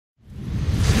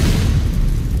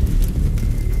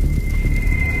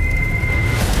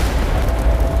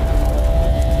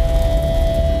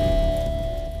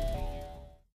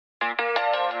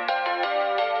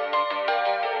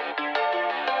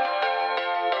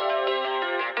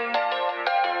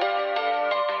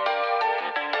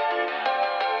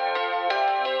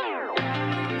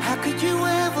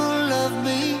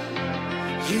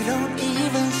don't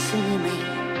even see me.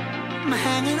 I'm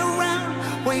hanging around,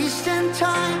 wasting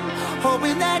time,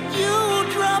 hoping that you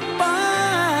drop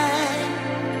by.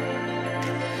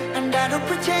 And I don't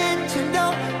pretend to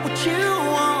know what you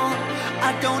want.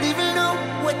 I don't even know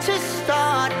where to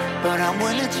start, but I'm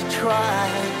willing to try.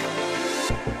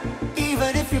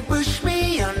 Even if you push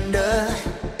me under,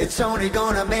 it's only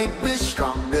gonna make me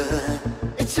stronger.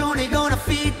 It's only gonna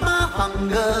feed my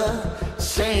hunger.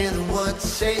 Say the words,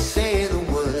 say the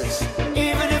words.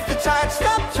 Even if the tide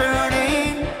stops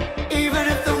turning, even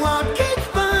if the world keeps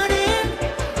burning,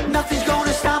 nothing's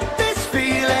gonna stop this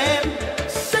feeling.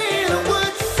 Say the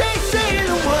words, say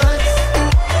the words.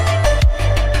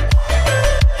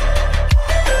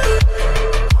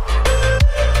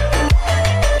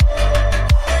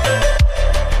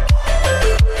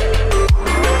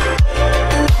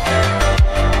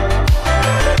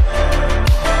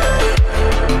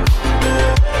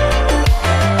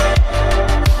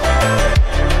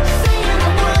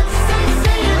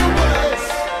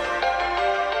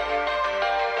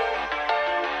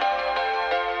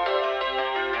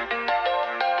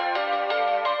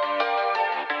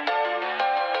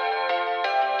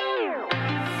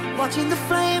 Watching the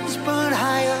flames burn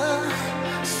higher,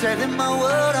 setting my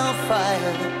world on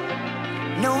fire.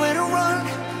 Nowhere to run,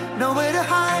 nowhere to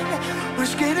hide,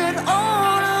 risking it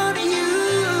all on you.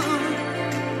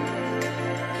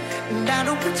 And I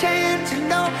don't pretend to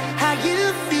know how you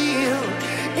feel.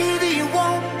 Either you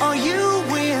won't or you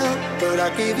will, but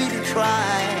I'll give it a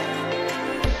try.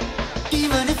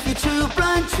 Even if you're too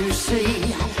blind to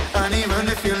see, and even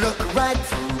if you look right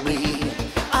through me,